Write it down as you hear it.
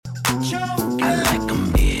I like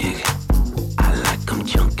them big. I like them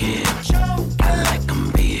chunky. I like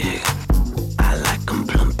them big. I like them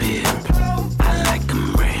plumpy. I like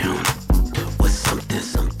them round with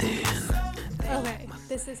something. Okay,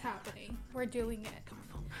 this is happening. We're doing it.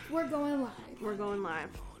 We're going live. We're going live.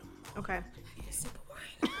 Okay. Sip of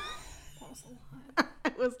wine. That was a lot.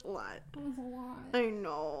 It was a lot. That was a lot. I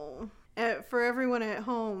know. For everyone at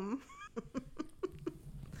home,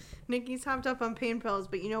 Nikki's hopped up on pain pills,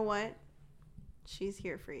 but you know what? She's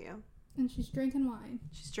here for you. And she's drinking wine.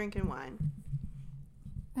 She's drinking wine.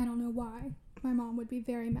 I don't know why. My mom would be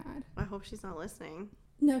very mad. I hope she's not listening.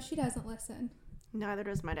 No, she doesn't listen. Neither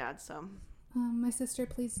does my dad, so. My sister,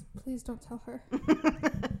 please don't tell her.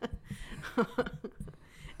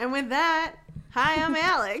 And with that, hi, I'm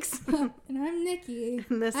Alex. And I'm Nikki.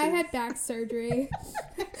 I had back surgery.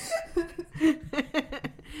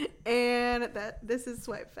 And this is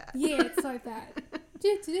Swipe Fat. Yeah, it's like that.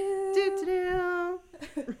 Do.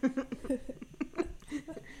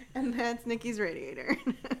 And that's Nikki's radiator.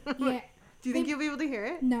 Yeah. Do you think you'll be able to hear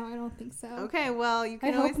it? No, I don't think so. Okay, well, you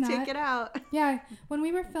can I always hope take not. it out. Yeah, when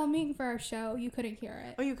we were filming for our show, you couldn't hear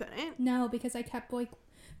it. Oh, you couldn't? No, because I kept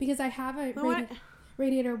because I have a What?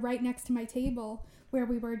 radiator right next to my table where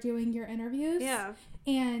we were doing your interviews. Yeah.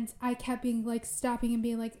 And I kept being stopping and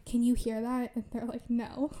being like, "Can you hear that?" And they're like,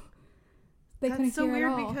 "No." They couldn't That's so hear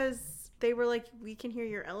weird at all. because they were like, we can hear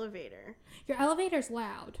your elevator. Your elevator's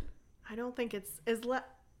loud. I don't think it's as loud.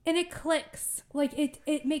 And it clicks.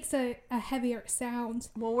 It makes a heavier sound.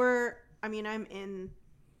 Well, I'm in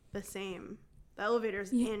the same. The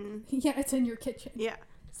elevator's in. Yeah, it's in your kitchen. Yeah.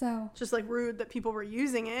 So. It's just rude that people were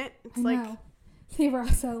using it. It's I know. They were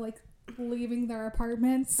also leaving their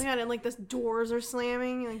apartments. Oh my God, and this doors are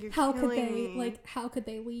slamming. You're How could killing they me. how could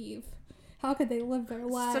they leave? How could they live their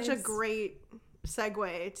lives? Such a great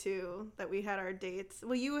segue to that we had our dates.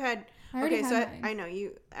 Well, you had. I already Okay, had so mine. I know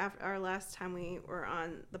you. After our last time we were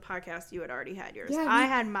on the podcast, you had already had yours. Yeah, I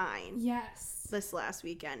had mine. Yes. This last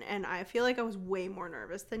weekend, and I feel like I was way more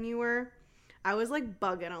nervous than you were. I was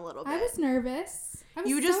bugging a little bit. I was nervous. I was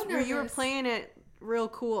you so nervous. you were playing it real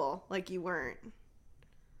cool, like you weren't.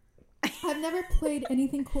 I've never played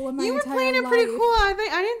anything cool in my You were entire playing it life. pretty cool. I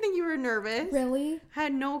didn't think you were nervous. Really?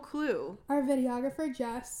 Had no clue. Our videographer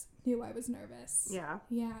Jess knew I was nervous. Yeah.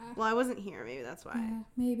 Yeah. Well, I wasn't here. Maybe that's why. Yeah,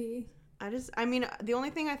 maybe. The only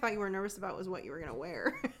thing I thought you were nervous about was what you were gonna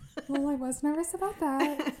wear. Well, I was nervous about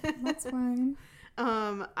that. That's fine.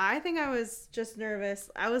 I think I was just nervous.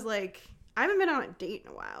 I was I haven't been on a date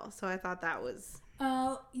in a while, so I thought that was.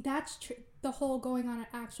 Oh, that's true. The whole going on an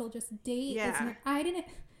actual just date. Yeah. I didn't.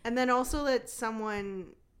 And then also that someone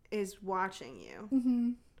is watching you Mm-hmm.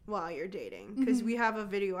 while you're dating, because we have a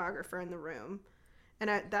videographer in the room, and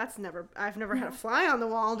I've never had a fly on the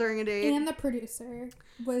wall during a date. And the producer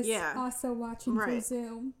was also watching through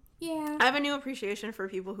Zoom. Yeah. I have a new appreciation for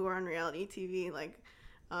people who are on reality TV,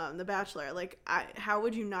 The Bachelor. How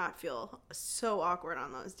would you not feel so awkward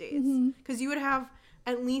on those dates? Because you would have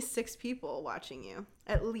at least 6 people watching you.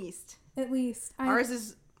 At least. Ours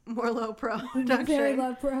is more low pro production. Very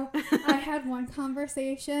low pro. I had one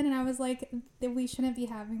conversation and I was like, that we shouldn't be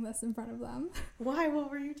having this in front of them. Why? What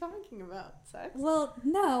were you talking about? Sex? Well,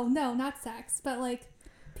 no, not sex, but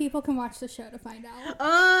people can watch the show to find out.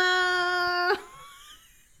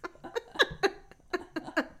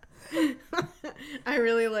 I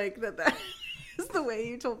really like that is the way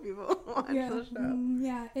you told people to watch the show.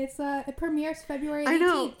 Yeah, it premieres February 18th. I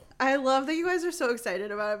know. I love that you guys are so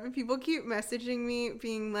excited about it, but people keep messaging me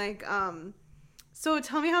being like, so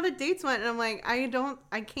tell me how the dates went. And I'm like,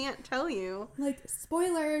 I can't tell you.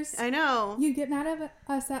 Spoilers. I know. You get mad at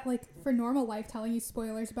us at, for normal life telling you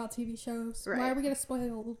spoilers about TV shows. Right. Why are we going to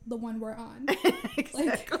spoil the one we're on?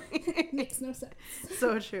 Exactly. It makes no sense.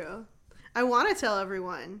 So true. I want to tell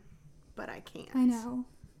everyone, but I can't. I know.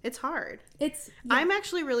 It's hard. It's. Yeah. I'm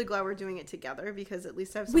actually really glad we're doing it together because at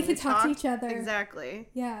least I have we someone can talk to each other. Exactly.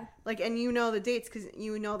 Yeah. And you know the dates because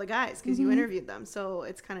you know the guys because you interviewed them, so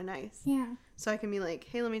it's kind of nice. Yeah. So I can be like,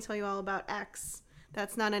 hey, let me tell you all about X.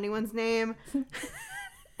 That's not anyone's name.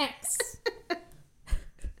 X.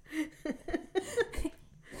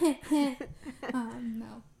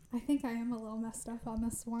 No. I think I am a little messed up on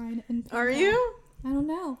this wine. Are you? I don't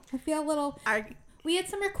know. I feel a little. I We had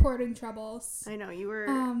some recording troubles. know you were.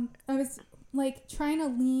 I was trying to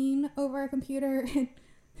lean over a computer,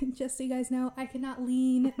 and just so you guys know, I cannot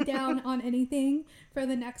lean down on anything for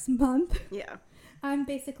the next month. Yeah. I'm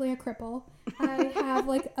basically a cripple. I have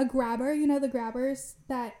a grabber, the grabbers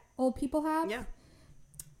that old people have. Yeah.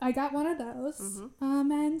 I got one of those.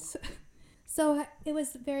 And so it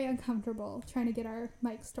was very uncomfortable trying to get our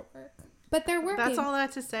mics to work. But they're working. That's all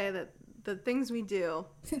that to say that the things we do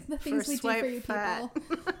the things we do for you Swipe people.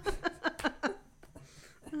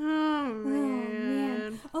 Oh, Oh,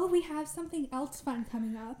 man. Oh, we have something else fun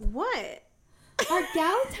coming up. What? Our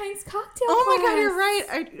Galentine's cocktail Oh my god, class. you're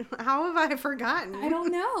right. How have I forgotten? I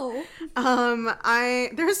don't know.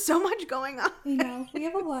 There's so much going on. You know, we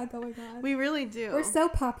have a lot going on. We really do. We're so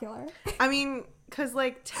popular. I mean, because,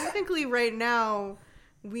 like, technically right now,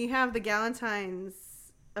 we have the Galentine's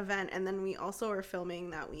event, and then we also are filming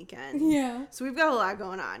that weekend. Yeah. So we've got a lot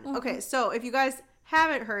going on. Uh-huh. Okay, so if you guys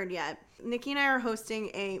haven't heard yet, Nikki and I are hosting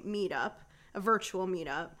a meetup, a virtual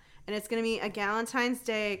meetup, and it's going to be a Galentine's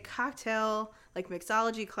Day cocktail, like,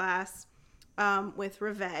 mixology class with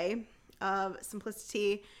Reve of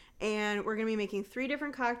Simplicity, and we're going to be making 3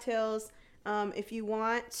 different cocktails. If you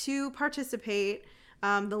want to participate,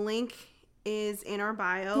 the link is in our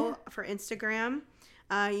bio for Instagram.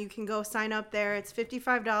 You can go sign up there. It's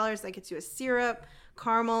 $55. That gets you a syrup,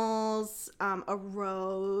 caramels, a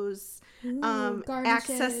rose, access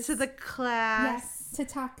garnishes. to the class. Yes, to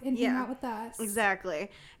talk and hang out with us. Exactly.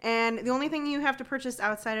 And the only thing you have to purchase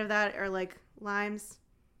outside of that are, like, limes,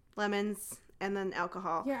 lemons, and then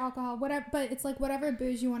alcohol. Your alcohol, whatever, but it's like whatever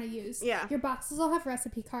booze you want to use. Yeah. Your boxes will have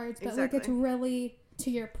recipe cards, but Exactly. like it's really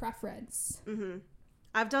to your preference. Mm-hmm.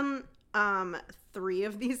 I've done 3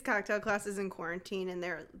 of these cocktail classes in quarantine, and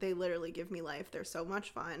they literally give me life. They're so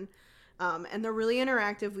much fun. And they're really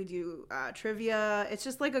interactive. We do trivia. It's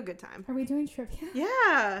just like a good time. Are we doing trivia?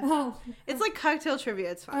 Yeah. Oh. It's like cocktail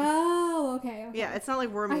trivia. It's fun. Oh, okay. Yeah, it's not like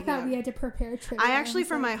we're I making thought up. we had to prepare trivia. I actually, was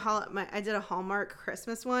for like, I did a Hallmark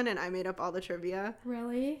Christmas one, and I made up all the trivia.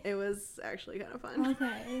 Really? It was actually kind of fun.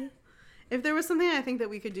 Okay. If there was something I think that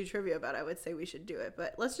we could do trivia about, I would say we should do it.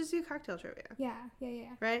 But let's just do cocktail trivia. Yeah.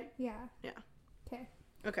 Right? Yeah. Yeah. Okay.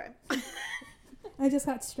 Okay. I just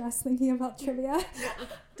got stressed thinking about trivia.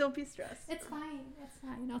 Don't be stressed. It's fine. It's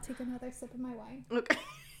fine. I'll take another sip of my wine. Okay.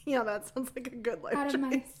 Yeah, that sounds like a good life Out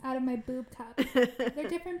of my boob cup. They're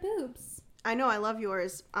different boobs. I know, I love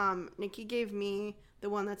yours. Nikki gave me the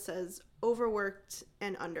one that says overworked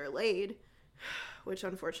and underlaid, which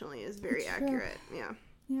unfortunately is very It's true. accurate. Yeah.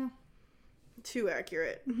 Yeah. Too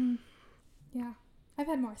accurate. Mm-hmm. Yeah. I've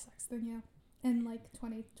had more sex than you in like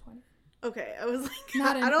 2020. Okay, I was like,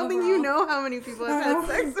 Not in I don't think you overall. know how many people I've had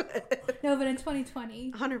sex with. No, but in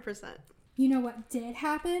 2020. 100%. You know what did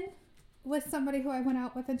happen with somebody who I went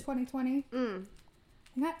out with in 2020?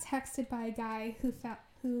 I got texted by a guy who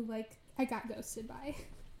I got ghosted by.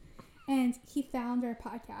 And he found our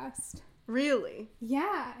podcast. Really?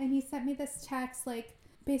 Yeah, and he sent me this text, like,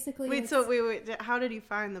 basically... Wait, how did you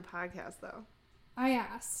find the podcast, though? I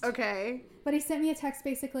asked. Okay. But he sent me a text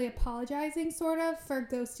basically apologizing, sort of, for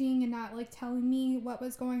ghosting and not, like, telling me what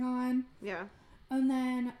was going on. Yeah. And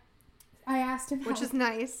then I asked him Which is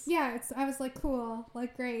nice. Yeah, I was like, cool.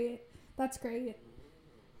 Like, great. That's great.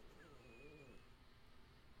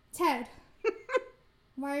 Ted.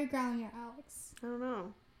 Why are you growling at Alex? I don't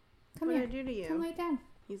know. Come what here. did I do to you? Come lay down.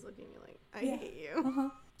 He's looking at me like, I Yeah. hate you. Uh-huh.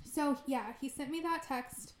 So, yeah, he sent me that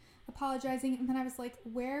text apologizing, and then I was like,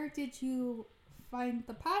 where did you find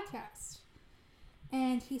the podcast?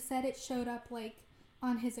 And he said it showed up, like,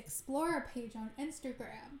 on his Explorer page on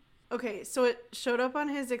Instagram. Okay, so it showed up on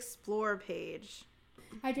his Explore page.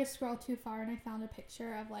 I just scrolled too far, and I found a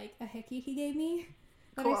picture of, like, a hickey he gave me.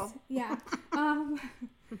 Cool. Yeah.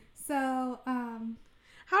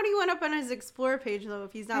 How do you end up on his Explore page, though,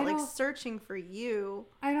 if he's not, I like, don't- searching for you?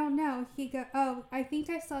 I don't know. I think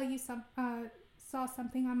I saw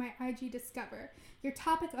something on my IG Discover. Your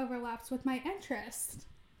topic overlaps with my interest.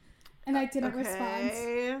 And I didn't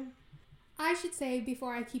respond. I should say,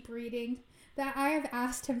 before I keep reading, that I have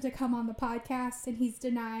asked him to come on the podcast, and he's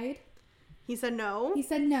denied. He said no? He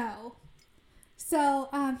said no. So,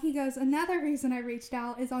 he goes, another reason I reached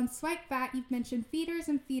out is on Swipe Fat, you've mentioned feeders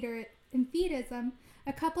and feedism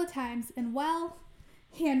a couple of times, and well,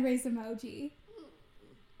 hand raise emoji.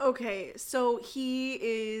 Okay, so he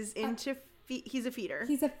is into... he's a feeder.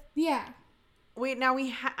 Yeah. Wait, now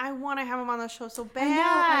I want to have him on the show so bad.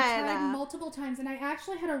 I know. I tried multiple times, and I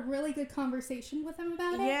actually had a really good conversation with him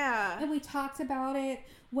about it. Yeah. And we talked about it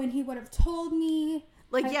when he would have told me.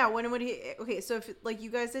 Like, when would he... Okay, so if, like, you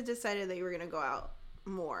guys had decided that you were going to go out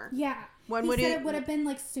more. Yeah. When he would said it... it would have been,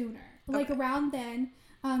 like, sooner. Like, Okay. around then,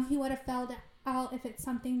 he would have felt out if it's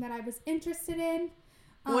something that I was interested in.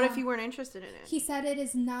 What if you weren't interested in it? He said it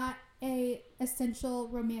is not a essential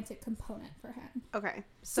romantic component for him. Okay.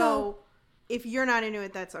 So if you're not into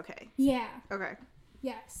it, that's okay. Yeah. Okay.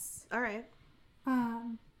 Yes. All right.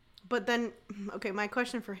 Um... But then, okay, my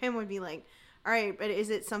question for him would be like, all right, but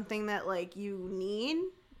is it something that, like, you need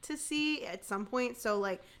to see at some point. So,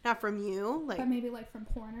 like, not from you, like, but maybe like from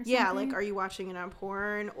porn or something. Yeah, like, are you watching it on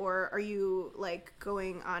porn, or are you like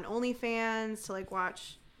going on OnlyFans to like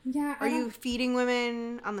watch? Yeah. Are you feeding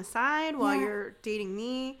women on the side while Yeah. you're dating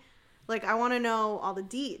me? Like, I want to know all the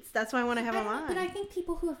deets. That's why I want to have them on. But I think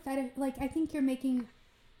people who have fetish, like, I think you're making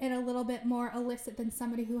it a little bit more illicit than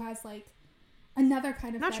somebody who has like another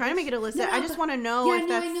kind of. I'm not fetish. trying to make it illicit. I just want to know Yeah, if no,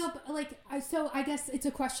 that's. I know, but like, so I guess it's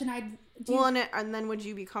a question I'd. Well, and then would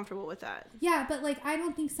you be comfortable with that? Yeah, but like, I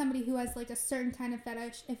don't think somebody who has like a certain kind of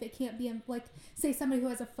fetish, if it can't be like, say somebody who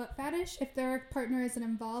has a foot fetish, if their partner isn't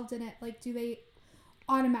involved in it, like, do they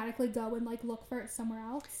automatically go and like look for it somewhere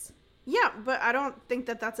else? Yeah, but I don't think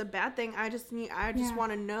that that's a bad thing. I just Yeah.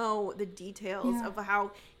 want to know the details Yeah. of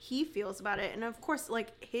how he feels about it. And of course,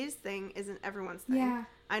 like, his thing isn't everyone's thing. Yeah.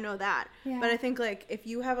 I know that. Yeah. But I think, like, if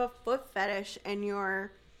you have a foot fetish and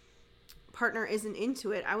your partner isn't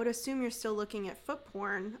into it, I would assume you're still looking at foot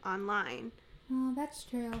porn online. Oh, that's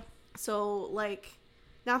true. So, like,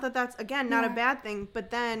 not that that's, again, not a Yeah. bad thing, but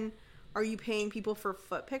then are you paying people for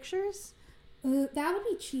foot pictures? That would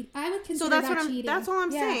be cheat. I would consider So that's that what cheating. that's all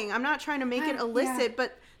I'm Yeah. saying. I'm not trying to make it illicit, yeah.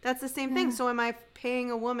 but that's the same thing. Yeah. So am I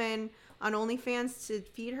paying a woman on OnlyFans to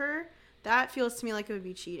feed her? That feels to me like it would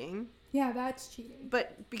be cheating. Yeah, that's cheating.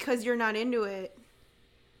 But because you're not into it,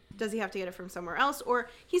 does he have to get it from somewhere else? Or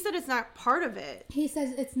he said it's not part of it. He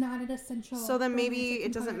says it's not an essential. So then maybe romantic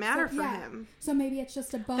it doesn't component. matter So, for yeah. him. So maybe it's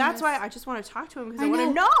just a bonus. That's why I just want to talk to him because I want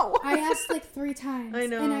to know. I asked like 3 times. I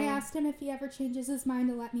know. And I asked him if he ever changes his mind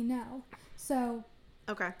to let me know. So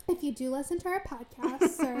Okay. if you do listen to our podcast,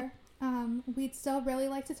 sir, we'd still really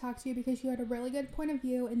like to talk to you because you had a really good point of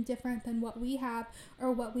view and different than what we have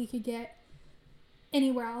or what we could get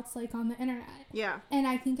anywhere else, like on the internet. Yeah. And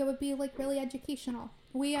I think it would be like really educational.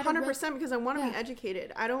 We had 100% because I want to be Yeah.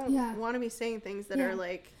 educated. I don't Yeah. want to be saying things that Yeah. are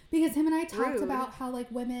like, because him and I talked rude. about how like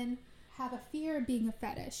women have a fear of being a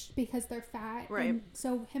fetish because they're fat. Right. And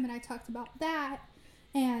so him and I talked about that,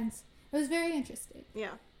 and it was very interesting.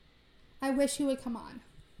 yeah. I wish he would come on.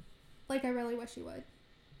 Like, I really wish he would.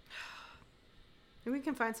 Maybe we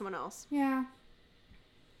can find someone else. Yeah.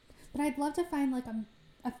 But I'd love to find like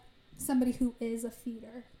somebody who is a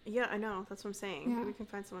feeder. Yeah, I know. That's what I'm saying. Yeah. Maybe we can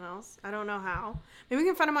find someone else. I don't know how. Maybe we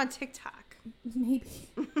can find him on TikTok. Maybe.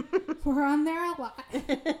 We're on there a lot.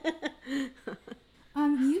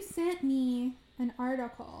 You sent me an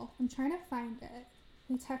article. I'm trying to find it.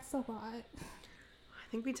 We text a lot.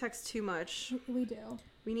 I think we text too much. We do.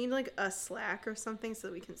 We need like a Slack or something so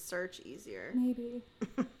that we can search easier. Maybe.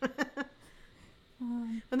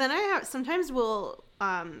 But then sometimes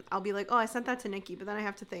I'll be like, oh, I sent that to Nikki, but then I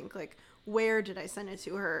have to think like, where did I send it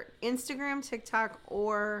to her? Instagram, TikTok,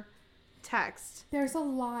 or text? There's a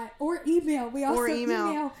lot. Or email. We also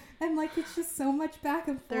email. And like, it's just so much back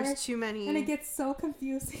and forth. There's too many. And it gets so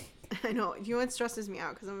confusing. I know. You know what stresses me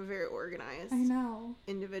out? Because I'm a very organized I know.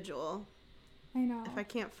 individual. I know. If I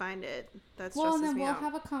can't find it, that Well, stresses and then me we'll out.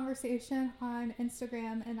 have a conversation on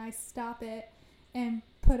Instagram, and I stop it and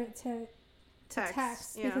put it to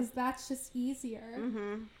text yeah. because that's just easier.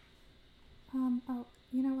 Mm-hmm. Oh,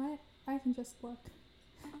 you know what? I can just look.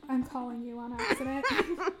 I'm calling you on accident.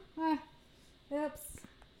 Oops.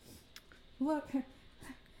 Look.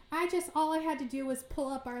 All I had to do was pull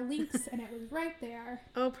up our links and it was right there.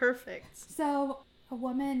 Oh, perfect. So, a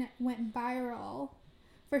woman went viral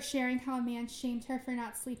for sharing how a man shamed her for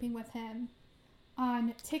not sleeping with him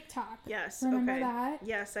on TikTok. Yes. Remember okay. that?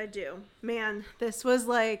 Yes, I do. Man, this was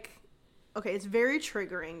like, okay, it's very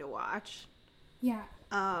triggering to watch. Yeah.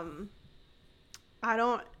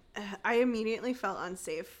 I immediately felt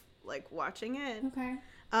unsafe like watching it. Okay.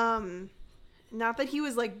 Not that he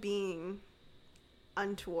was like being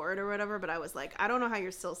untoward or whatever, but I was like, I don't know how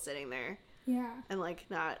you're still sitting there Yeah. and like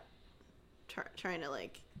not trying to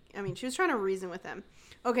like, I mean, she was trying to reason with him.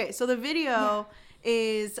 Okay, so the video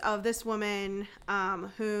is of this woman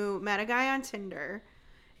who met a guy on Tinder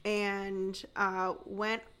and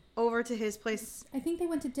went over to his place. I think they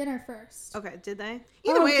went to dinner first. Okay, did they?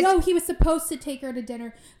 No, he was supposed to take her to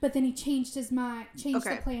dinner, but then he changed his mind, changed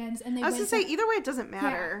Okay. the plans, and they I was went gonna say, either way, it doesn't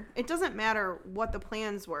matter. It doesn't matter what the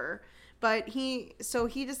plans were. But he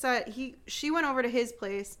decided, she went over to his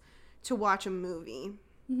place to watch a movie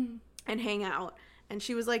and hang out. And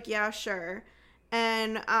she was like, yeah, sure.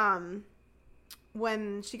 And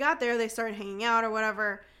when she got there, they started hanging out or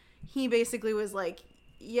whatever. He basically was like,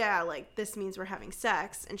 yeah, like, this means we're having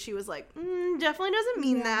sex. And she was like, definitely doesn't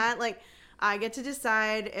mean that. Like, I get to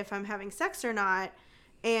decide if I'm having sex or not.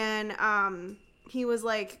 And he was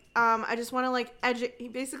like, I just want to, like, he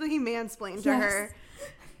mansplained to her.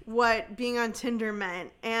 what being on Tinder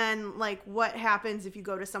meant and like what happens if you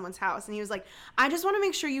go to someone's house. And he was like, I just want to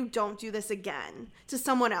make sure you don't do this again to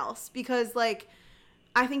someone else, because like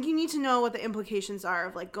I think you need to know what the implications are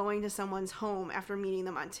of like going to someone's home after meeting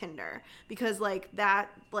them on Tinder, because like that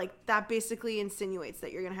basically insinuates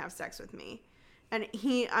that you're gonna have sex with me. And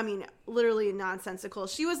literally nonsensical.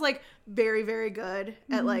 She was like very, very good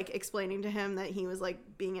at like explaining to him that he was like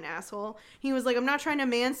being an asshole. He was like, I'm not trying to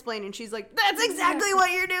mansplain. And she's like, that's exactly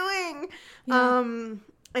what you're doing. Yeah.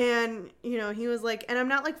 And, you know, he was like, and I'm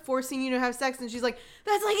not like forcing you to have sex. And she's like,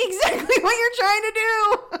 that's like exactly what you're trying to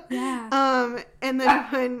do. Yeah. And then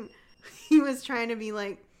when he was trying to be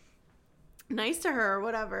like nice to her or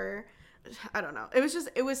whatever, I don't know.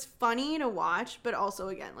 It was funny to watch, but also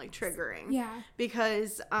again, like triggering. Yeah.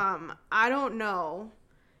 Because I don't know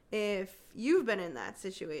if you've been in that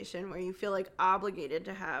situation where you feel like obligated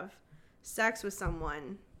to have sex with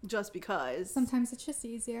someone just because. Sometimes it's just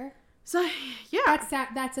easier. So, yeah. That's sad.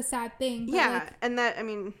 That's a sad thing. But yeah. Like, and that, I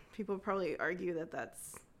mean, people probably argue that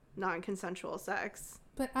that's non-consensual sex.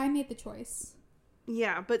 But I made the choice.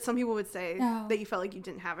 Yeah, but some people would say that you felt like you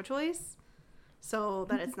didn't have a choice. So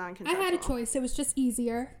that it's non-consensual. I had a choice. It was just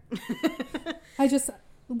easier. I just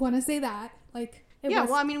want to say that. Like,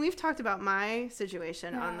 well, I mean, we've talked about my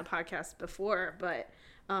situation on the podcast before, but,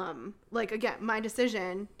 like, again, my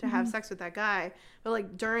decision to have sex with that guy, but,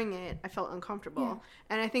 like, during it, I felt uncomfortable. Yeah.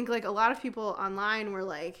 And I think, like, a lot of people online were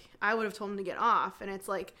like, I would have told him to get off. And it's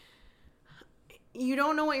like, you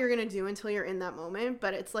don't know what you're going to do until you're in that moment.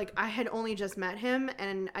 But it's like, I had only just met him,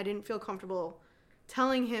 and I didn't feel comfortable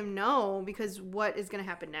telling him no, because what is going to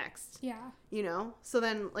happen next? Yeah. You know? So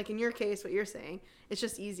then, like, in your case, what you're saying, it's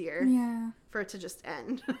just easier for it to just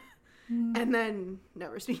end and then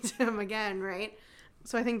never speak to him again, right?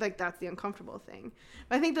 So I think, like, that's the uncomfortable thing.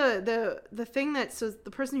 But I think the thing that, so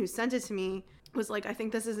the person who sent it to me was like, I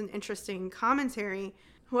think this is an interesting commentary,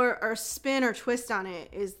 or spin or twist on it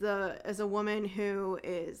is as a woman who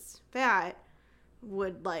is fat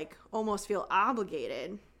would, like, almost feel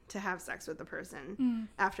obligated to have sex with the person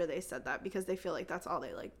after they said that, because they feel like that's all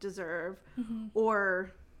they like deserve,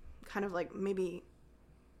 or kind of like maybe,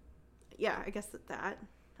 I guess that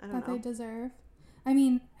I don't know. They deserve. I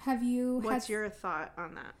mean, what's your thought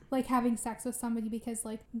on that? Like having sex with somebody because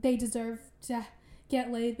like they deserve to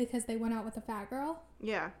get laid because they went out with a fat girl?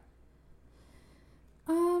 Yeah.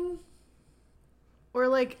 Or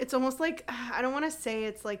like it's almost like, I don't want to say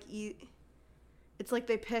it's like it's like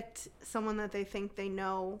they picked someone that they think they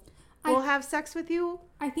know will have sex with you.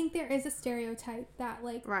 I think there is a stereotype that,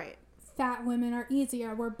 like, right, fat women are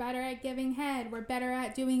easier. We're better at giving head. We're better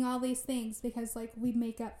at doing all these things because, like, we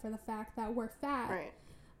make up for the fact that we're fat. Right.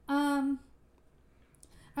 I'm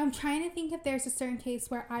trying to think if there's a certain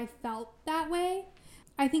case where I felt that way.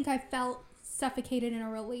 I think I felt suffocated in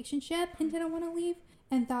a relationship and didn't want to leave.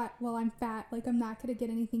 And thought, well, I'm fat, like, I'm not going to get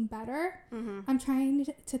anything better. I'm trying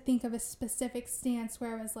to think of a specific stance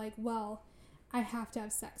where I was like, well, I have to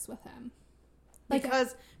have sex with him. Like,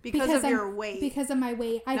 because of your weight. Because of my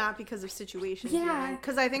weight. Not because of situations. Yeah.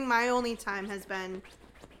 Because I think my only time has been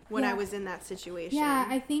when I was in that situation. Yeah,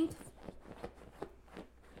 I think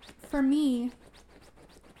for me,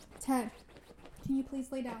 Ted, can you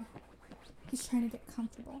please lay down? He's trying to get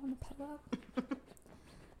comfortable on the pillow.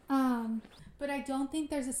 But I don't think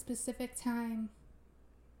there's a specific time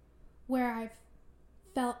where I've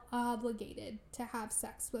felt obligated to have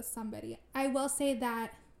sex with somebody. I will say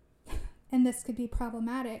that, and this could be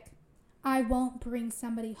problematic, I won't bring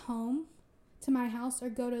somebody home to my house or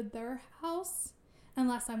go to their house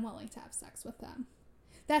unless I'm willing to have sex with them.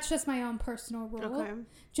 That's just my own personal rule. Okay.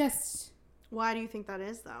 Just... Why do you think that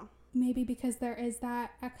is, though? Maybe because there is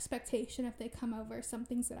that expectation if they come over,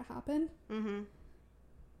 something's going to happen. Mm-hmm.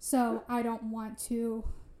 So I don't want to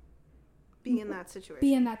be in that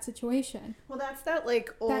situation. Well, that's that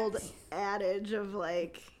like old adage of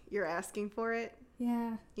like you're asking for it.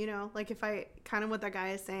 Yeah. You know, like if I kind of what that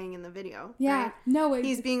guy is saying in the video. Yeah. Right? No,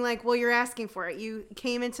 he's being like, well, you're asking for it. You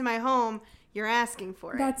came into my home. You're asking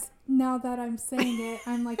for it. That's now that I'm saying it,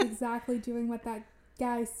 I'm like exactly doing what that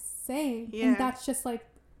guy's saying. Yeah. And that's just like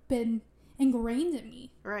been ingrained in me.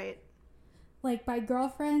 Right. Like by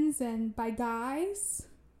girlfriends and by guys.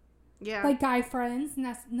 Yeah. Like guy friends, and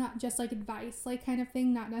that's not just like advice, like kind of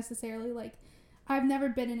thing. Not necessarily like, I've never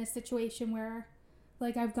been in a situation where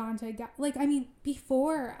like I've gone to a guy, like, I mean,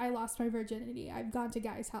 before I lost my virginity, I've gone to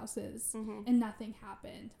guys' houses and nothing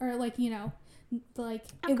happened. Or like, you know, like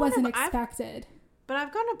it wasn't expected. But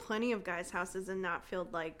I've gone to plenty of guys' houses and not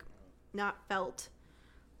felt like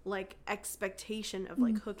expectation of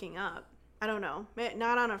like hooking up. I don't know.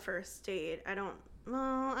 Not on a first date. I don't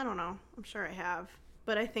know. I'm sure I have.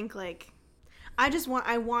 But I think, like, I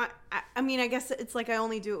guess it's like I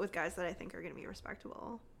only do it with guys that I think are going to be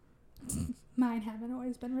respectable. Mine haven't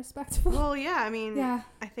always been respectable. Well, yeah, I mean, yeah.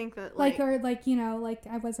 I think that, like or, like, you know, like,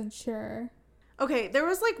 I wasn't sure. Okay, there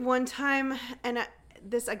was, like, one time, and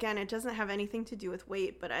this, again, it doesn't have anything to do with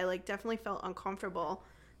weight, but I, like, definitely felt uncomfortable,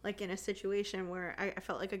 like, in a situation where I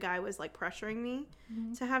felt like a guy was, like, pressuring me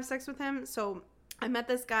to have sex with him. So I met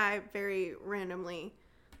this guy very randomly,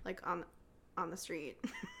 like, on the street.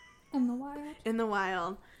 In the wild? In the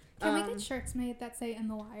wild. Can we get shirts made that say in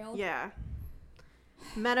the wild? Yeah.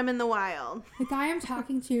 Met him in the wild. The guy I'm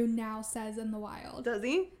talking to now says in the wild. Does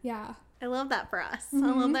he? Yeah. I love that for us. I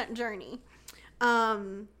love that journey.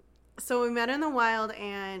 So we met in the wild,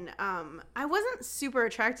 and I wasn't super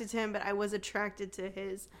attracted to him, but I was attracted to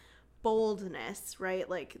his boldness, right?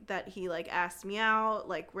 Like, that he, like, asked me out,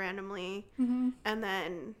 like, randomly. And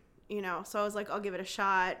then, you know, so I was like, I'll give it a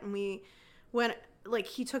shot. And we went, like,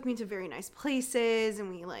 he took me to very nice places,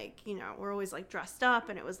 and we, like, you know, we're always, like, dressed up,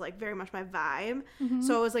 and it was, like, very much my vibe.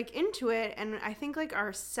 So I was, like, into it, and I think, like,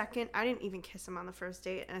 I didn't even kiss him on the first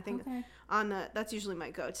date, and I think that's usually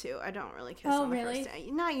my go-to. I don't really kiss on the first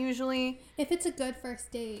date. Not usually. If it's a good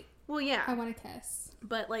first date, well, yeah, I want to kiss.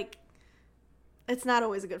 But, like, it's not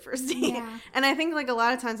always a good first date. Yeah. And I think, like, a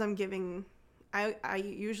lot of times I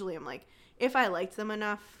usually am, like, if I liked them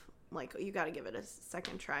enough, like, you got to give it a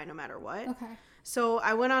second try no matter what. Okay. So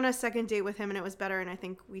I went on a second date with him, and it was better, and I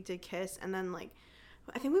think we did kiss. And then, like,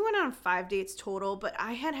 I think we went on 5 dates total, but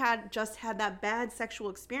I had that bad sexual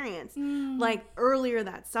experience, like, earlier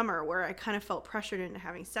that summer where I kind of felt pressured into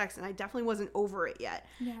having sex, and I definitely wasn't over it yet.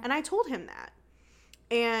 Yeah. And I told him that.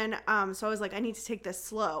 And so I was like, I need to take this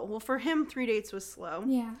slow. Well, for him, 3 dates was slow.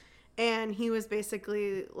 Yeah. And he was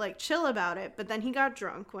basically, like, chill about it, but then he got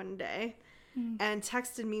drunk one day and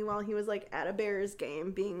texted me while he was, like, at a Bears game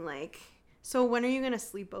being like, so when are you going to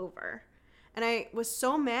sleep over? And I was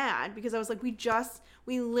so mad because I was like,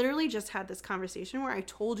 we literally just had this conversation where I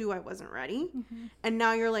told you I wasn't ready. And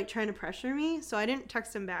now you're, like, trying to pressure me. So I didn't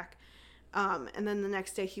text him back. And then the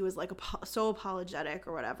next day he was, like, so apologetic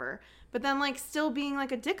or whatever. But then, like, still being,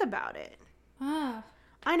 like, a dick about it.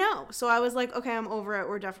 I know. So I was like, okay, I'm over it.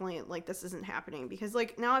 We're definitely, like, this isn't happening. Because,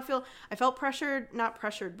 like, now I felt pressured, not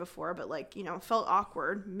pressured before, but, like, you know, felt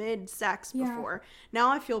awkward mid-sex before.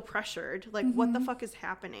 Now I feel pressured. Like, what the fuck is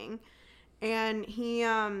happening? And he,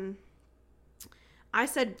 I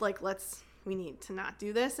said, like, we need to not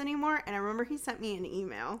do this anymore. And I remember he sent me an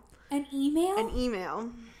email. An email? An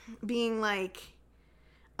email being like,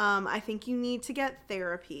 I think you need to get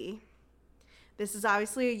therapy. This is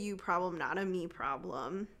obviously a you problem, not a me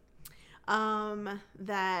problem.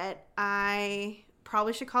 That I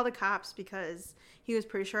probably should call the cops because he was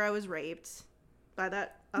pretty sure I was raped by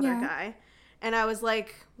that other guy. And I was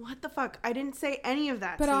like, what the fuck? I didn't say any of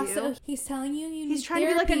that to you. But also, he's telling you need He's trying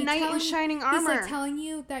therapy. to be like a knight in shining armor. He's, like, telling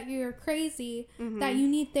you that you're crazy, that you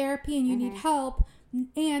need therapy and you need help,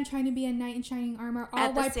 and trying to be a knight in shining armor,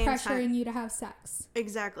 all while pressuring you to have sex.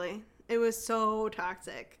 Exactly. It was so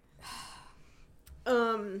toxic.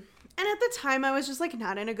 And at the time, I was just, like,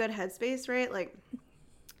 not in a good headspace, right? Like,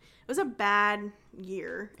 it was a bad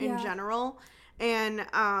year in general. And,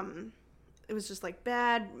 it was just, like,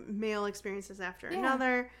 bad male experiences after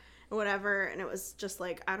another, whatever. And it was just,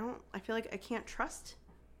 like, I feel like I can't trust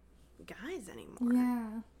guys anymore. Yeah.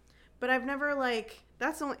 But I've never, like,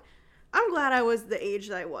 I'm glad I was the age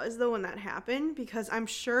that I was, though, when that happened. Because I'm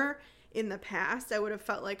sure in the past, I would have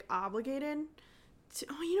felt, like, obligated to,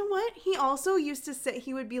 you know what? He also used to say,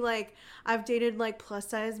 he would be like, I've dated, like,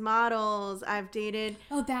 plus-size models. I've dated.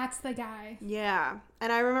 Oh, that's the guy. Yeah.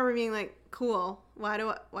 And I remember being like, cool. Why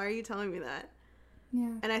are you telling me that?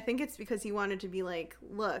 Yeah. And I think it's because he wanted to be like,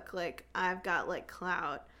 look, like, I've got, like,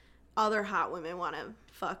 clout. Other hot women want to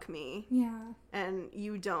fuck me. Yeah. And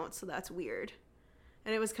you don't, so that's weird.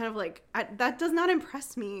 And it was kind of like, that does not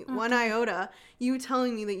impress me one iota. You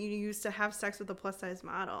telling me that you used to have sex with a plus-size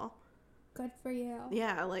model. Good for you.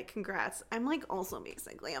 Yeah, like, congrats. I'm, like, also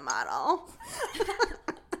basically a model.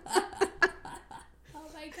 Oh,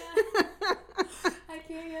 my God. I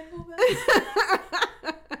can't handle this.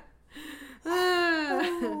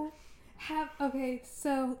 Okay,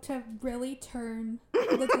 so to really turn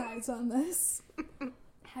the guys on this,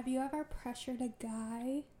 have you ever pressured a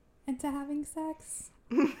guy into having sex?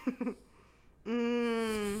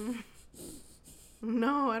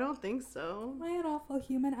 No, I don't think so. Am I an awful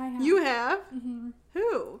human? I have. You have? Mm-hmm.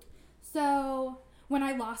 Who? So, when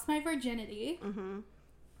I lost my virginity,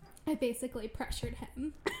 I basically pressured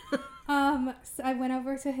him. So I went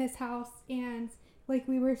over to his house and like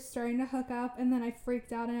we were starting to hook up, and then I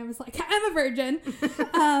freaked out and I was like, I'm a virgin.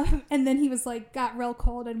 And then he was like, got real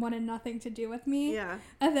cold and wanted nothing to do with me. Yeah.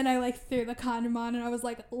 And then I like threw the condom on and I was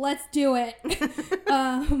like, let's do it.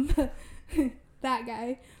 That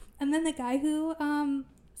guy. And then the guy who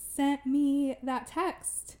sent me that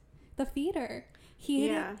text, the feeder,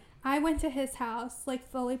 I went to his house like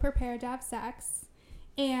fully prepared to have sex,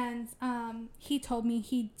 and he told me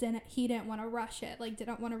he didn't want to rush it, like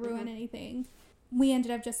didn't want to ruin anything. We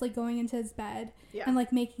ended up just like going into his bed and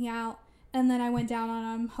like making out, and then I went down on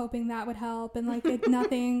him hoping that would help, and like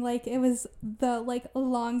nothing. Like it was the like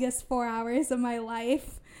longest 4 hours of my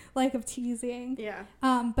life, like of teasing. Yeah.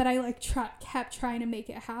 But I like kept trying to make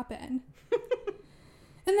it happen.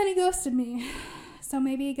 And then he ghosted me. So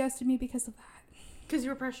maybe he ghosted me because of that. Because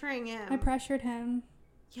you were pressuring him. I pressured him.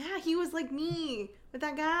 Yeah, he was like me with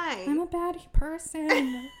that guy. I'm a bad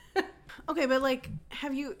person. Okay, but like,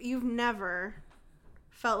 you've never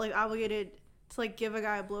felt like obligated to like give a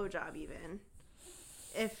guy a blowjob even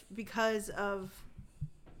if because of,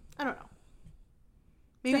 I don't know.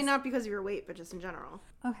 Maybe not because of your weight, but just in general.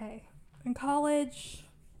 Okay. In college,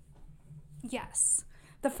 yes.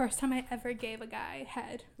 The first time I ever gave a guy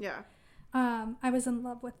head. Yeah. I was in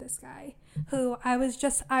love with this guy who I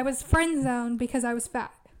was friend zoned because I was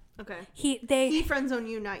fat. Okay. He friend zoned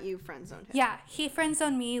you, not you friend zoned him. Yeah, he friend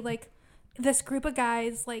zoned me. Like this group of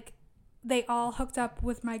guys, like they all hooked up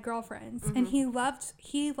with my girlfriends, and he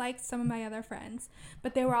liked some of my other friends,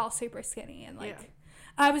 but they were all super skinny, and like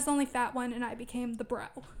I was the only fat one, and I became the bro.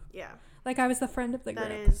 Yeah. Like I was the friend of the group.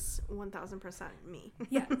 That is 1000% me.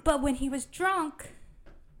 Yeah, but when he was drunk,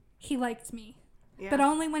 he liked me. Yeah. But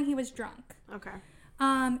only when he was drunk. Okay.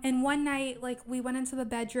 And one night, like, we went into the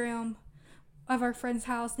bedroom of our friend's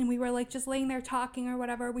house, and we were, like, just laying there talking or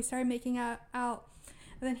whatever. We started making out. And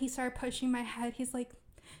then he started pushing my head. He's like,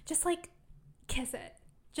 just, like, kiss it.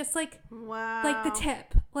 Just, like, wow. Like, the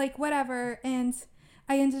tip. Like, whatever. And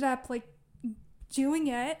I ended up, like, doing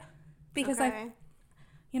it because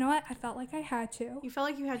you know what? I felt like I had to. You felt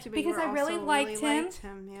like you had to, but because you I really liked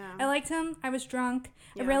him. Yeah. I liked him. I was drunk.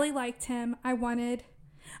 Yeah. I really liked him. I wanted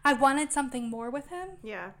something more with him.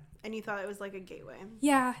 Yeah, and you thought it was like a gateway.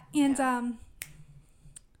 Yeah, and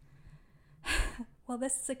well,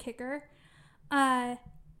 this is a kicker. Our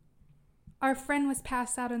friend was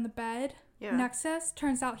passed out in the bed next to us.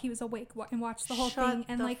 Turns out he was awake and watched the whole thing,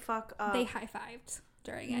 and like fuck up. They high-fived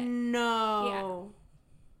during it. No.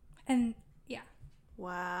 Yeah. And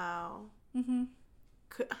wow. Mm-hmm.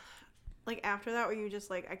 Like, after that, were you just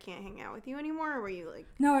like, I can't hang out with you anymore? Or were you like...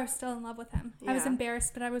 No, I was still in love with him. Yeah. I was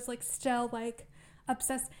embarrassed, but I was, like, still, like,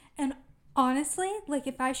 obsessed. And honestly, like,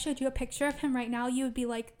 if I showed you a picture of him right now, you would be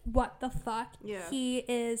like, what the fuck? Yeah. He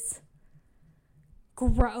is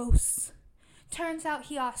gross. Turns out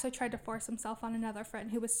he also tried to force himself on another friend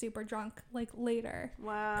who was super drunk, like, later.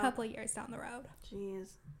 Wow. A couple of years down the road.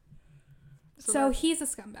 Jeez. So he's a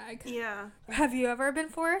scumbag. Yeah. Have you ever been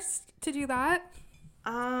forced to do that?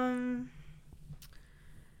 Not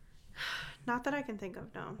that I can think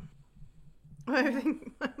of, no. I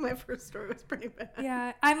think my first story was pretty bad.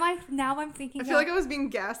 Yeah. I'm thinking I feel like I was being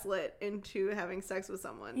gaslit into having sex with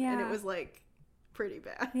someone. Yeah. And it was like pretty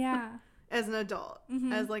bad. Yeah. As an adult.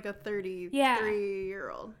 Mm-hmm. As like a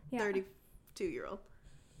 33-year-old. Yeah. 32-year-old.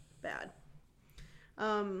 Bad.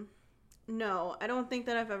 No, I don't think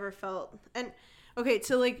that I've ever felt, and okay,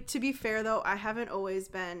 to be fair though, I haven't always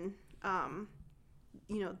been,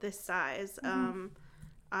 this size. Mm-hmm.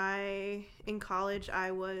 In college,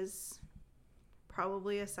 I was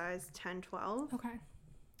probably a size 10, 12. Okay.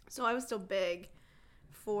 So I was still big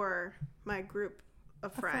for my group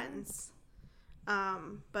of friends.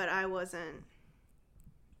 But I wasn't,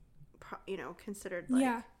 considered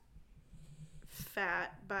like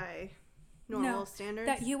fat by normal standards.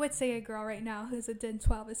 That you would say a girl right now who's a 10,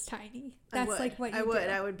 12 is tiny. That's like what you do.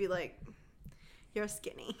 I would be like, you're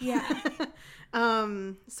skinny. Yeah.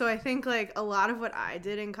 So I think like a lot of what I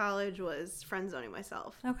did in college was friend zoning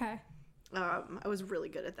myself. Okay. I was really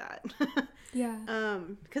good at that. Yeah.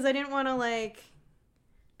 Because I didn't want to like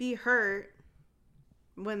be hurt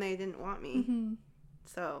when they didn't want me. Mm-hmm.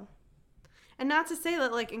 So, and not to say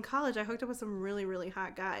that like in college I hooked up with some really, really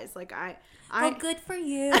hot guys. Like well, good for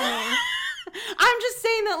you. I'm just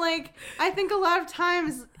saying that, like, I think a lot of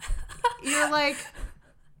times you're, like,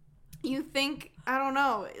 you think, I don't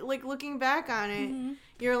know, like, looking back on it, mm-hmm.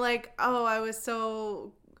 You're like, oh, I was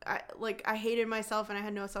so, I hated myself and I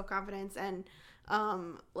had no self-confidence and,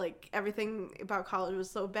 like, everything about college was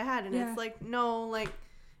so bad. And it's like, no, like,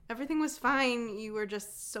 everything was fine. You were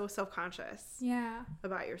just so self-conscious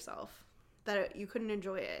about yourself that you couldn't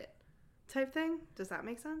enjoy it type thing. Does that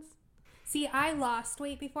make sense? See, I lost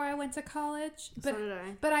weight before I went to college, but So did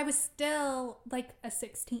I. but I was still like a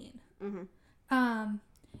 16. Mm-hmm.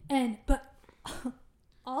 But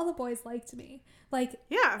all the boys liked me. Like,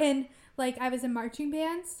 Yeah. and like I was in marching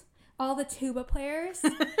bands. All the tuba players,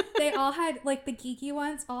 they all had, like, the geeky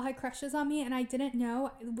ones all had crushes on me, and I didn't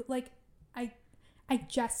know. Like, I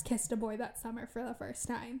just kissed a boy that summer for the first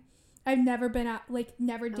time. I've never been out, like,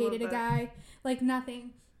 never dated a guy, like,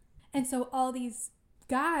 nothing. And so all these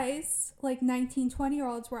guys, like 19,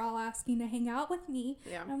 20-year-olds, were all asking to hang out with me.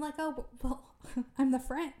 Yeah. And I'm like, oh, well, I'm the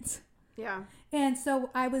friend. Yeah. And so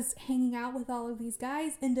I was hanging out with all of these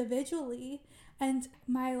guys individually, and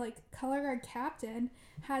my, like, color guard captain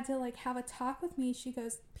had to, like, have a talk with me. She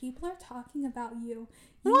goes, people are talking about you.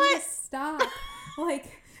 You What? need to stop.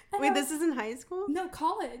 Like, Wait, this is in high school? No,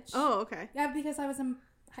 college. Oh, okay. Yeah, because I was in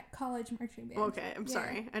college marching band. Okay, I'm Yeah,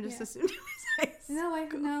 sorry. I just yeah. assumed it was high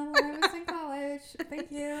school. No, I was in college.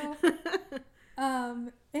 Thank you.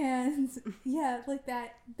 And yeah, like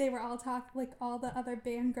that, they were all like all the other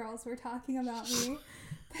band girls were talking about me,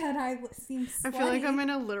 that I seemed slutty. I feel like I'm in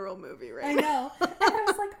a literal movie right I now. know. And I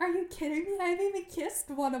was like, are you kidding me? I haven't even kissed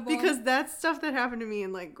one of them. Because that's stuff that happened to me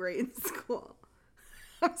in, like, grade school.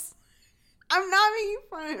 I'm not making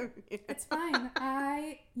fun of you. It's fine.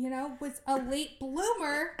 I, was a late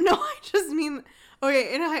bloomer. No, I just mean,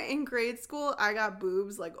 okay, in grade school, I got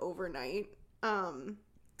boobs, like, overnight.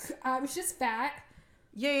 I was just fat.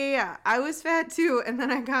 Yeah. I was fat, too, and then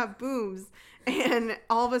I got boobs. And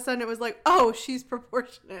all of a sudden, it was like, oh, she's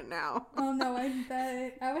proportionate now. Oh, no,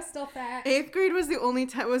 I was still fat. 8th grade was the only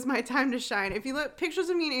time, was my time to shine. If you look pictures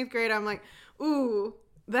of me in 8th grade, I'm like, ooh,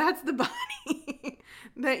 that's the body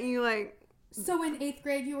that you, like. So in 8th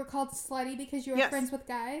grade, you were called slutty because you were friends with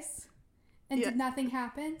guys? And Yeah. did nothing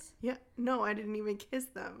happen? Yeah, no, I didn't even kiss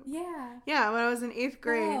them. Yeah. Yeah, when I was in 8th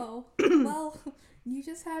grade. Oh, well, you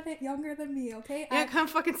just had it younger than me, okay? Yeah, it kind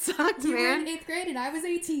of fucking sucked, you man. were in 8th grade and I was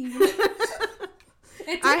 18.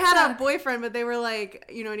 I had a boyfriend, but they were like,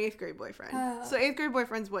 an 8th grade boyfriend. Oh. So 8th grade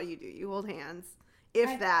boyfriend's what you do. You hold hands, if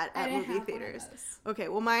I at didn't movie have one of theaters. those. Okay,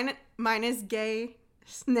 well, mine is gay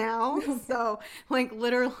now. So, like,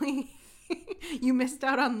 literally, you missed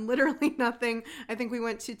out on literally nothing. I think we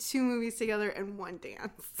went to 2 movies together and 1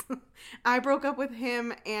 dance. I broke up with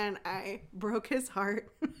him and I broke his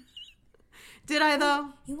heart. Did I, though?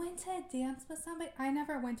 You went to a dance with somebody? I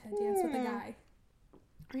never went to a dance with a guy.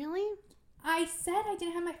 Really? I said I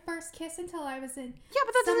didn't have my first kiss until I was in. Yeah,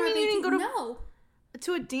 but that doesn't mean you didn't go to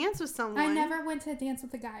No, a dance with someone. I never went to a dance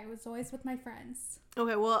with a guy. It was always with my friends.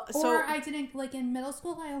 Okay, well, Or I didn't, like, in middle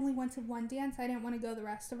school, I only went to 1 dance. I didn't want to go the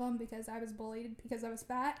rest of them because I was bullied because I was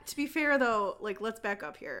fat. To be fair, though, like, let's back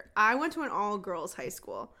up here. I went to an all-girls high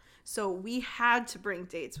school, so we had to bring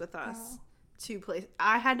dates with us to places.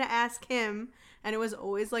 I had to ask him, and it was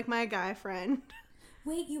always, like, my guy friend.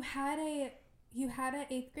 Wait, you had an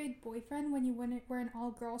 8th grade boyfriend when you were in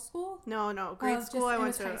all-girls school? No, grade school. I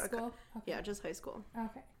went to high school. Okay. Yeah, just high school.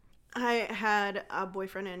 Okay. I had a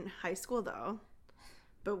boyfriend in high school, though,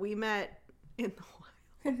 but we met in the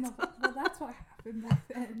wild. Well, that's what happened back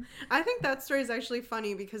then. I think that story is actually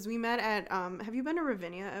funny because we met at, have you been to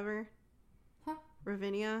Ravinia ever? Huh?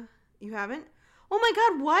 Ravinia? You haven't? Oh my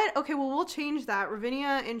god, what? Okay, well, we'll change that.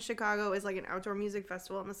 Ravinia in Chicago is like an outdoor music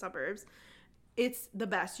festival in the suburbs. It's the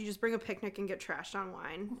best. You just bring a picnic and get trashed on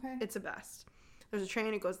wine. Okay. It's the best. There's a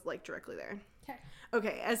train, it goes like directly there. Okay.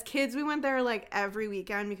 Okay, as kids, we went there like every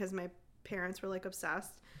weekend because my parents were like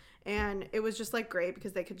obsessed. And it was just like great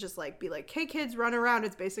because they could just like be like, hey kids, run around.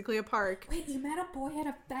 It's basically a park. Wait, you met a boy at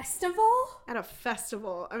a festival? At a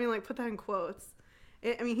festival. I mean, like, put that in quotes.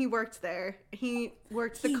 He worked there. He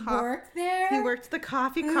worked the He worked there? He worked the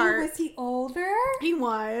coffee Ooh, cart. was he older? He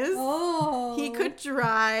was. Oh. He could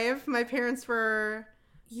drive. My parents were.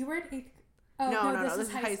 You were in 8th. Oh, No, this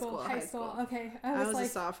is high school. High school. Okay. I was like, a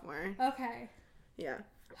sophomore. Okay. Yeah.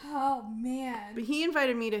 Oh, man. But he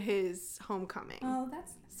invited me to his homecoming. Oh,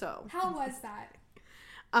 that's. So. How was that?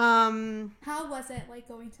 How was it, like,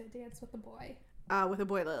 going to dance with a boy? With a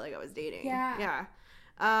boy that like I was dating. Yeah. Yeah.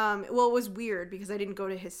 Well, it was weird because I didn't go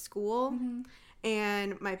to his school,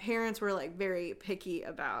 and my parents were like very picky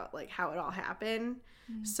about like how it all happened.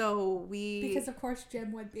 So Because of course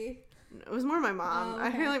Jim would be. It was more my mom. Oh, okay.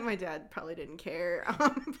 I feel like my dad probably didn't care,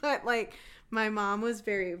 but like my mom was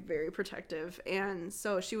very, very protective, and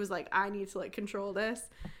so she was like, I need to like control this,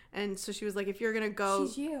 and so she was like, if you're gonna go,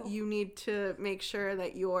 She's you need to make sure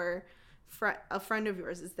that a friend of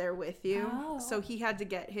yours is there with you. Oh. So he had to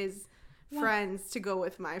get his friends to go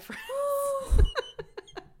with my friends.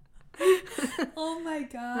 Oh my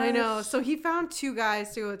god. I know. So he found 2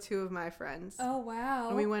 guys to go with 2 of my friends. Oh wow.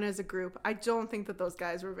 And we went as a group. I don't think that those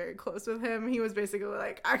guys were very close with him. He was basically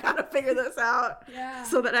like, I gotta figure this out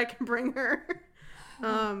so that I can bring her.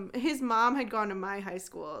 His mom had gone to my high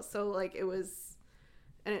school, so like it was,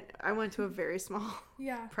 and I went to a very small,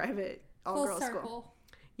 private all-girls school.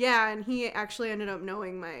 Yeah, and he actually ended up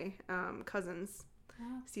knowing my cousins.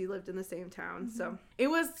 So he lived in the same town. Mm-hmm. So it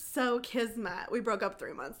was so kismet. We broke up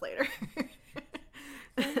 3 months later.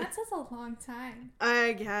 Well, that's just a long time.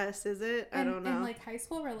 I guess, is it? I don't know. And like high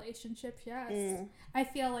school relationships, yes. I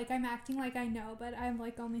feel like I'm acting like I know, but I'm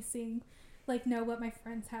like only seeing, like, know what my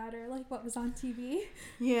friends had or like what was on TV.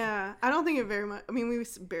 Yeah, I don't think it very much. I mean, we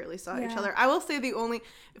barely saw each other. I will say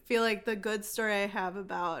feel like the good story I have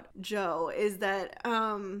about Joe is that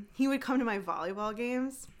he would come to my volleyball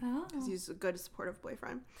games because he's a good supportive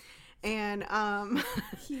boyfriend. And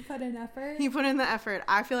he put in effort. He put in the effort.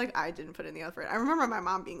 I feel like I didn't put in the effort. I remember my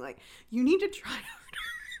mom being like, "You need to try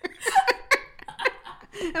harder."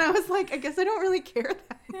 And I was like, I guess I don't really care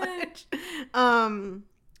that much.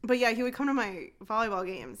 But yeah, he would come to my volleyball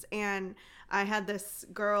games, and I had this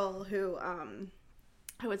girl who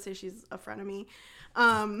I would say she's a friend of me.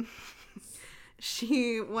 One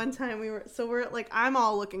time we're like, I'm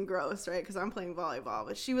all looking gross, right? Because I'm playing volleyball,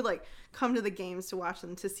 but she would like come to the games to watch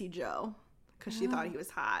them to see Joe because she thought he was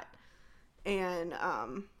hot. And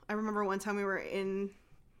I remember one time we were in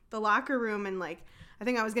the locker room, and like I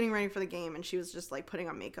think I was getting ready for the game, and she was just like putting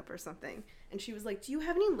on makeup or something, and she was like, "Do you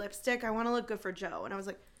have any lipstick? I want to look good for Joe." And I was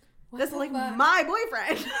like, "That's like my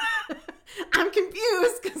boyfriend." I'm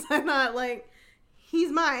confused because I'm not like,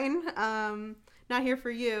 he's mine, not here for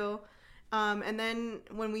you. And then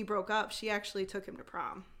when we broke up, she actually took him to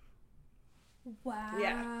prom. Wow.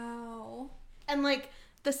 Yeah. And like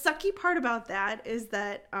the sucky part about that is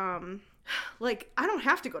that like I don't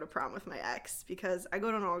have to go to prom with my ex because I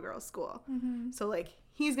go to an all-girls school. Mm-hmm. So like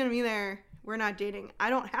he's going to be there. We're not dating. I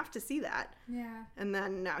don't have to see that. Yeah. And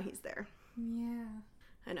then now he's there. Yeah.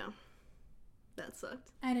 I know. That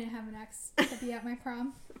sucked. I didn't have an ex to be at my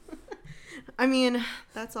prom. I mean,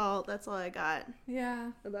 that's all I got.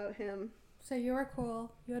 Yeah. About him. So you were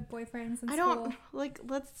cool. You had boyfriends in school. I don't, like,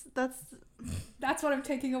 That's what I'm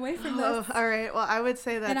taking away from this. Oh, all right. Well, I would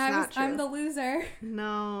say that's not true. I'm the loser.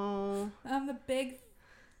 No. I'm the big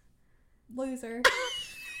loser.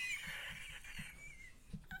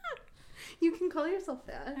 You can call yourself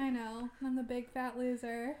that. I know. I'm the big fat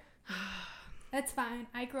loser. It's fine.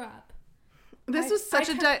 I grew up. This was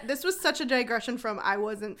such a digression from I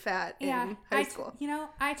wasn't fat in high school.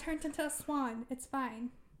 I turned into a swan. It's fine.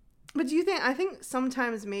 But I think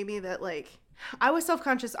sometimes maybe that, like, I was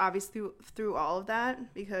self-conscious, obviously, through all of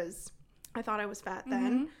that because I thought I was fat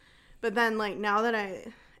then. Mm-hmm. But then, like, now that I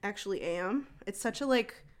actually am, it's such a,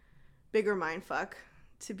 like, bigger mind fuck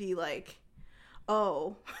to be like,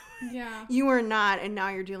 oh, yeah, you are not, and now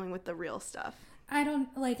you're dealing with the real stuff.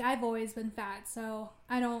 I've always been fat, so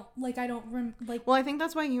well, I think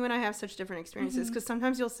that's why you and I have such different experiences, because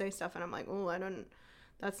sometimes you'll say stuff and I'm like, oh,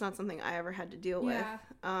 that's not something I ever had to deal with.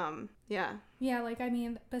 Yeah. Yeah, like, I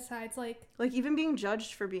mean, besides, like, even being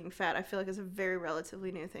judged for being fat, I feel like is a very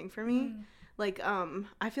relatively new thing for me. Like,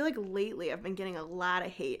 I feel like lately I've been getting a lot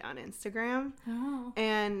of hate on Instagram. Oh.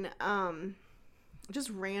 And, just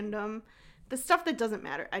random, the stuff that doesn't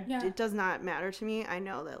matter. It does not matter to me. I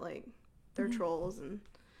know that, like, they're trolls and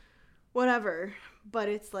whatever, but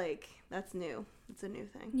it's like, that's new. It's a new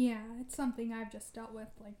thing. Yeah, it's something I've just dealt with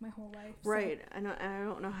like my whole life. So. Right. I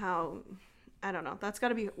don't know how. I don't know. That's got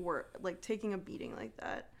to be like taking a beating like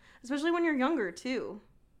that, especially when you're younger too.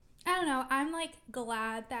 I don't know. I'm like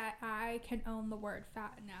glad that I can own the word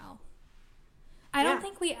fat now. I don't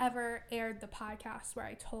think we ever aired the podcast where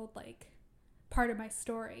I told like part of my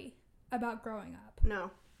story about growing up.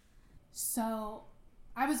 No. So,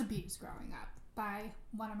 I was abused growing up by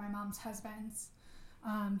one of my mom's husbands.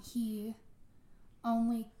 He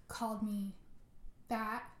only called me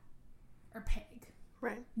fat or pig.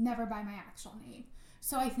 Right. Never by my actual name.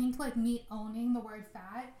 So I think like me owning the word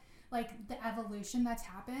fat, like the evolution that's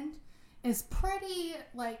happened is pretty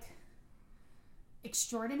like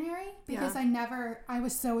extraordinary because I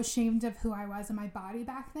was so ashamed of who I was in my body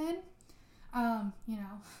back then.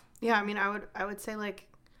 Yeah, I mean, I would say like,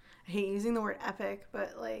 I hate using the word epic,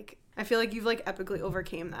 but like, I feel like you've like epically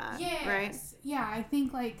overcame that, right? Yeah, I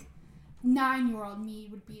think like 9-year-old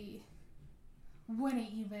me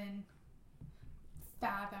wouldn't even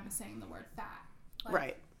fathom saying the word fat. Like,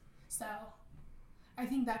 right. So, I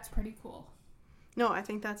think that's pretty cool. No, I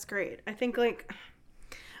think that's great. I think like,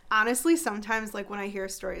 honestly, sometimes like when I hear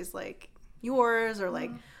stories like yours or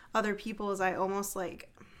like other people's, I almost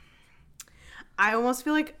like, I almost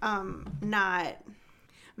feel like not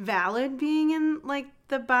valid being in like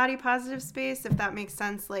the body positive space, if that makes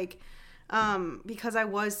sense. Like because I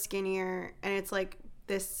was skinnier, and it's like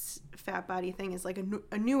this fat body thing is like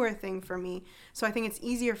a newer thing for me. So I think it's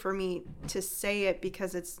easier for me to say it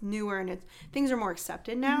because it's newer and things are more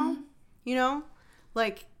accepted now. You know,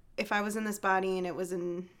 like if I was in this body and it was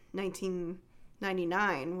in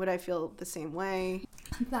 1999, would I feel the same way?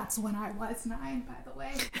 That's when I was 9, by the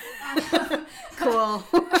way. Cool.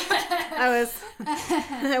 I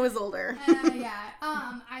was older. Yeah.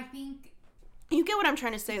 I think you get what I'm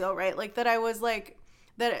trying to say, though, right? Like that I was like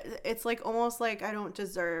that. It's like almost like I don't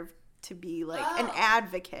deserve to be like an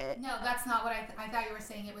advocate. No, that's not what I thought you were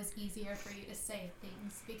saying. It was easier for you to say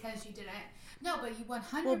things because you didn't. No, but you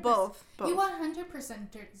 100%. Well, both. You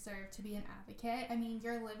 100% deserve to be an advocate. I mean,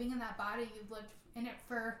 you're living in that body. You've lived in it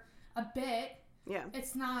for a bit. Yeah.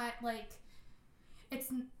 It's not like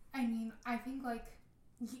it's. I mean, I think like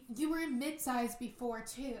you were in mid-size before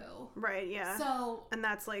too. Right. Yeah. So. And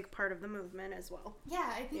that's like part of the movement as well.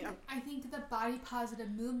 Yeah, I think the body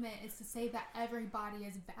positive movement is to say that every body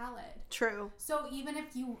is valid. True. So even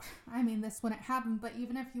if you, I mean, this wouldn't happen, but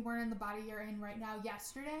even if you weren't in the body you're in right now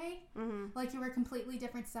yesterday, like you were a completely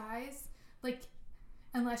different size, like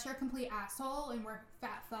unless you're a complete asshole and we're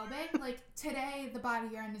fat phobic, like today the body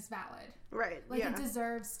you're in is valid. Right. Like it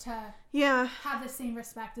deserves to have the same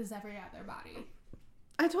respect as every other body.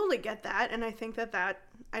 I totally get that, and I think that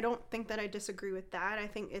I don't think that I disagree with that. I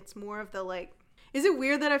think it's more of the like, is it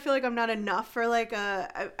weird that I feel like I'm not enough for like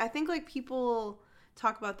I think like people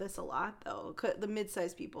talk about this a lot though. The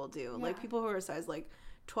mid-sized people do. Yeah. Like people who are size like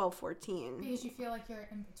 12, 14. Because you feel like you're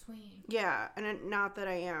in between. Yeah, and not that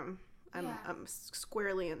I am. I'm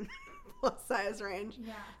squarely in plus size range.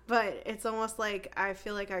 Yeah. But it's almost like I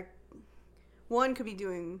feel like one could be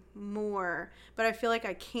doing more, but I feel like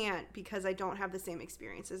I can't because I don't have the same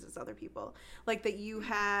experiences as other people. Like that you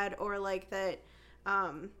had, or like that,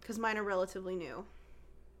 because mine are relatively new.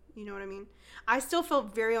 You know what I mean? I still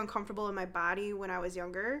felt very uncomfortable in my body when I was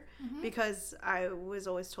younger because I was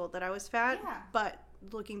always told that I was fat. Yeah. But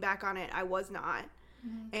looking back on it, I was not.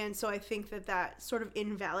 And so I think that sort of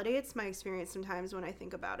invalidates my experience sometimes when I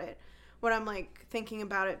think about it. When I'm like thinking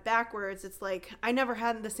about it backwards, it's like I never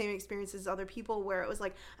had the same experiences as other people where it was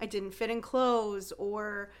like I didn't fit in clothes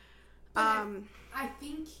or I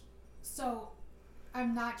think so.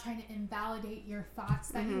 I'm not trying to invalidate your thoughts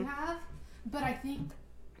that you have, but I think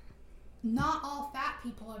not all fat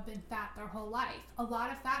people have been fat their whole life. A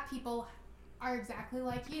lot of fat people are exactly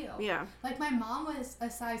like you. Yeah. Like my mom was a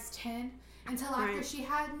size 10 until after she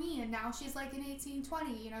had me, and now she's like an 18,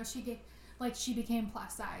 20. You know, she became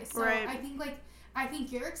plus size. So I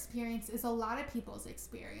think your experience is a lot of people's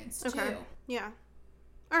experience too. Yeah.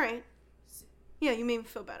 All right. Yeah, you made me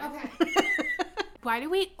feel better. Okay. Why do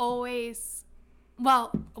we always,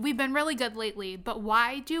 well, we've been really good lately, but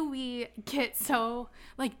why do we get so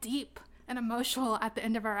like deep and emotional at the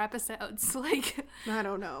end of our episodes? Like, I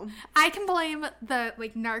don't know. I can blame the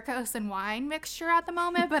like Narcos and wine mixture at the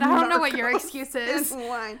moment, but I don't know what your excuse is.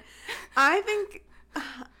 Wine. I think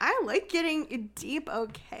I like getting deep,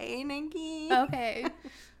 okay, Nikki? Okay.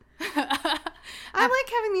 I like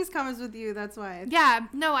having these comments with you, that's why. Yeah,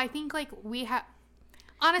 no, I think, like, we have,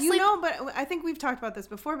 honestly. You know, but I think we've talked about this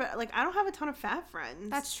before, but, like, I don't have a ton of fat friends.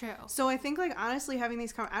 That's true. So I think, like, honestly, having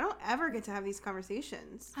these, I don't ever get to have these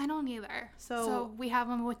conversations. I don't either. So we have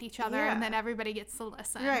them with each other, and then everybody gets to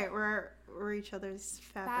listen. Right, we're each other's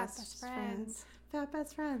fat best friends. Fat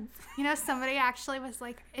best friends. You know, somebody actually was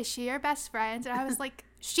like, is she your best friend? And I was like,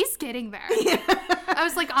 she's getting there. Yeah. I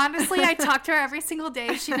was like, honestly, I talk to her every single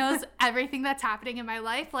day. She knows everything that's happening in my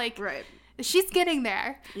life. Like, right. She's getting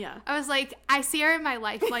there. Yeah. I was like, I see her in my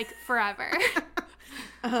life, like, forever.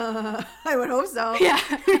 I would hope so. Yeah.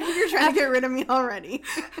 You're trying to get rid of me already.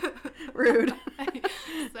 Rude.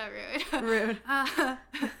 So rude. Rude.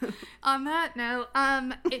 On that note,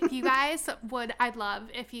 if you guys would, I'd love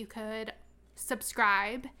if you could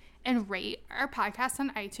subscribe and rate our podcast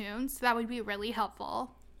on iTunes. That would be really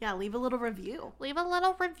helpful. Yeah, leave a little review.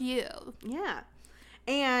 Yeah.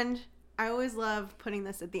 And I always love putting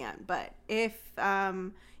this at the end, but if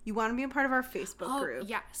you want to be a part of our Facebook group.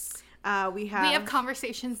 Yes. We have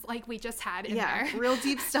conversations like we just had in there. Yeah, real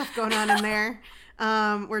deep stuff going on in there.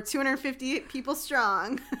 We're 250 people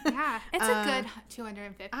strong. Yeah, it's a good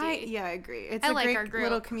 250. I agree. It's a great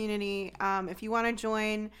little community. If you want to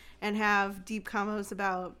join and have deep combos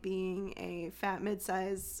about being a fat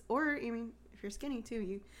midsize, or I mean, if you're skinny too,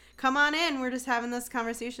 you come on in. We're just having those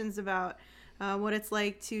conversations about what it's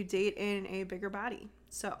like to date in a bigger body.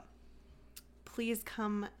 So please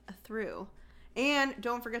come through. And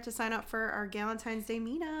don't forget to sign up for our Galentine's Day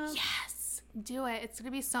meetup. Yes, do it. It's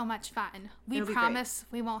going to be so much fun. We It'll be promise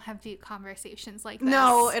we won't have deep conversations like this.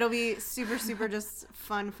 No, it'll be super, super just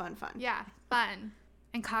fun. Yeah, fun.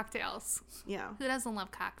 And cocktails. Yeah. Who doesn't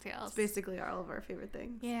love cocktails? It's basically all of our favorite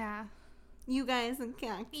things. Yeah. You guys and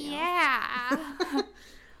cocktails. Yeah.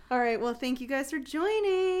 All right. Well, thank you guys for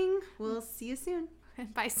joining. We'll see you soon.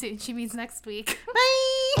 By soon, she means next week.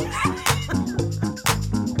 Bye.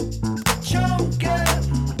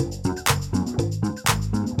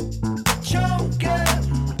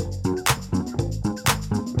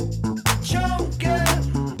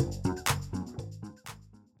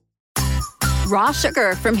 Raw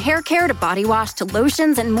Sugar, from hair care to body wash to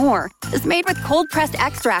lotions and more, is made with cold-pressed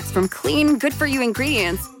extracts from clean, good-for-you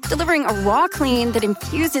ingredients, delivering a raw clean that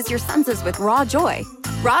infuses your senses with raw joy.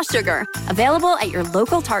 Raw Sugar, available at your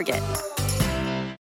local Target.